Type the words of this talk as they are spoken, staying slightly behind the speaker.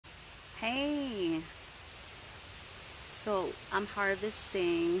Hey, so I'm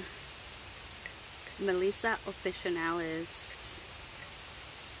harvesting Melissa Officinalis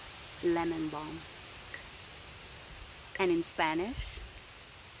Lemon Balm, and in Spanish,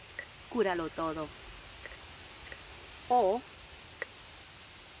 cúralo todo, o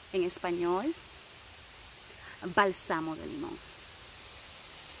en español, bálsamo de limón.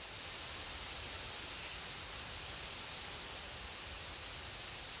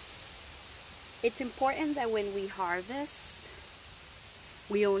 It's important that when we harvest,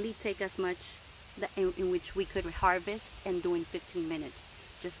 we only take as much in which we could harvest and do in 15 minutes.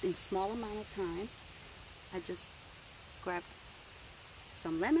 Just in small amount of time. I just grabbed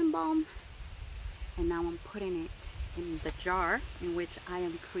some lemon balm and now I'm putting it in the jar in which I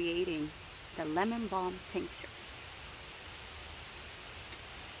am creating the lemon balm tincture.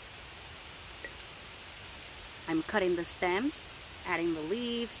 I'm cutting the stems, adding the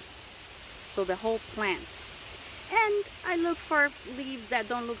leaves, so the whole plant. And I look for leaves that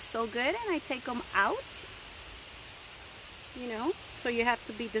don't look so good and I take them out, you know, so you have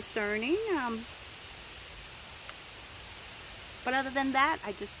to be discerning. But other than that,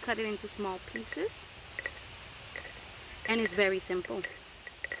 I just cut it into small pieces. And it's very simple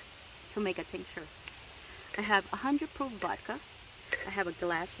to make a tincture. I have 100 proof vodka. I have a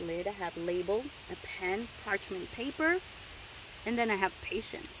glass lid. I have label, a pen, parchment paper, and then I have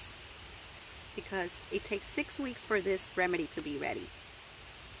patience, because it takes 6 weeks for this remedy to be ready.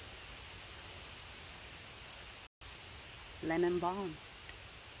 Lemon balm.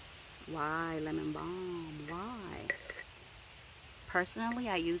 Why lemon balm? Why? Personally,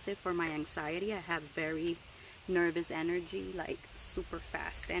 I use it for my anxiety. I have very nervous energy, like super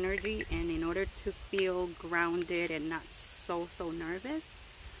fast energy, and in order to feel grounded and not so nervous,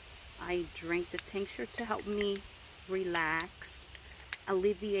 I drink the tincture to help me relax,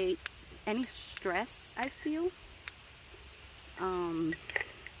 alleviate any stress I feel.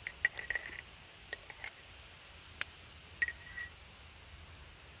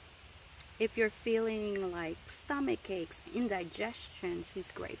 If you're feeling like stomach aches, indigestion,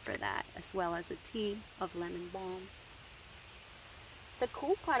 she's great for that, as well as a tea of lemon balm. The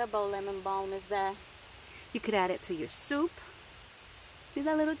cool part about lemon balm is that you could add it to your soup. See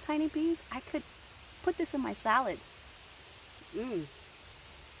that little tiny piece? I could put this in my salads.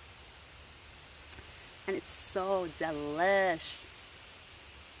 And it's so delish.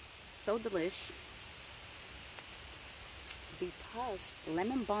 So delish. Because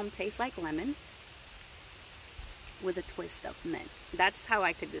lemon balm tastes like lemon with a twist of mint. That's how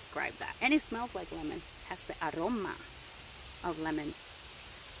I could describe that. And it smells like lemon. It has the aroma of lemon.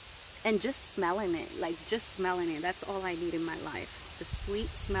 And just smelling it, that's all I need in my life. The sweet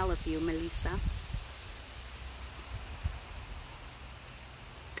smell of you, Melissa.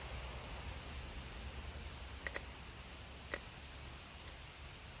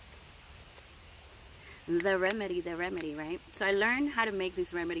 The remedy, right? So I learned how to make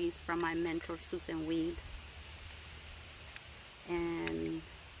these remedies from my mentor, Susan Weed. And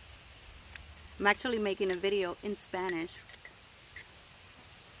I'm actually making a video in Spanish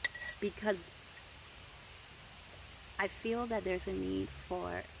because I feel that there's a need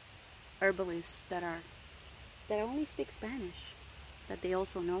for herbalists that only speak Spanish, that they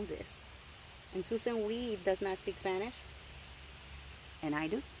also know this. And Susan Weed does not speak Spanish, and I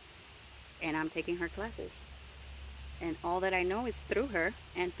do. And I'm taking her classes, and all that I know is through her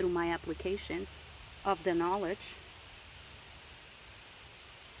and through my application of the knowledge.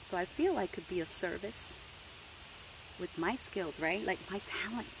 So I feel I could be of service with my skills, right? Like my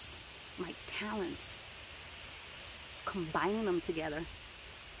talents, combining them together.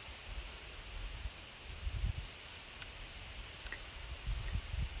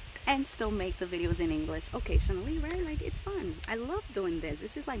 And still make the videos in English occasionally, right? Like, it's fun. I love doing this.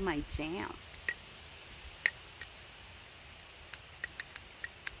 This is like my jam.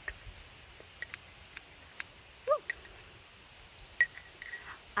 Woo.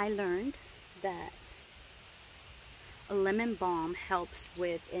 I learned that a lemon balm helps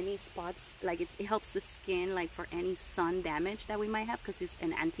with any spots, like it helps the skin, like for any sun damage that we might have, because it's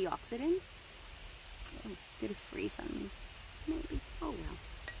an antioxidant. Oh, did it freeze on me? Maybe. Oh well.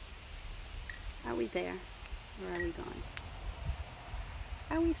 Are we there? Or are we gone?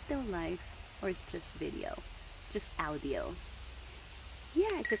 Are we still live? Or it's just video? Just audio? Yeah,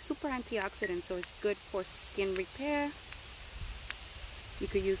 it's a super antioxidant, so it's good for skin repair. You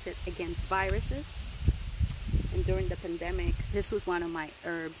could use it against viruses. And during the pandemic, this was one of my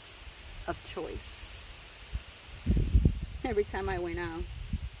herbs of choice. Every time I went out,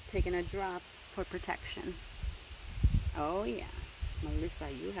 taking a drop for protection. Oh yeah. Melissa,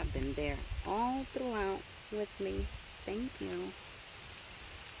 you have been there all throughout with me. Thank you.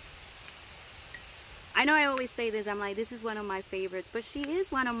 I know I always say this, I'm like, this is one of my favorites, but she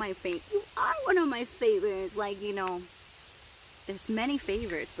is one of my favorites. You are one of my favorites. Like, you know, there's many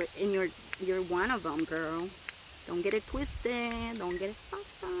favorites, but you're one of them, girl. Don't get it twisted. Don't get it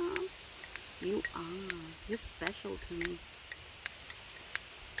fucked up. You are. You're special to me.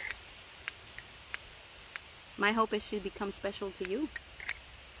 My hope is she becomes special to you.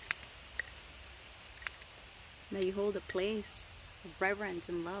 That you hold a place of reverence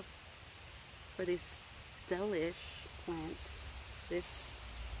and love for this delish plant. This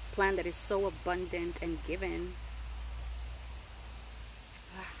plant that is so abundant and given.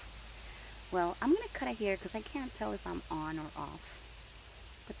 Well, I'm going to cut it here because I can't tell if I'm on or off.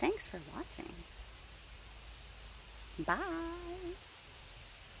 But thanks for watching. Bye.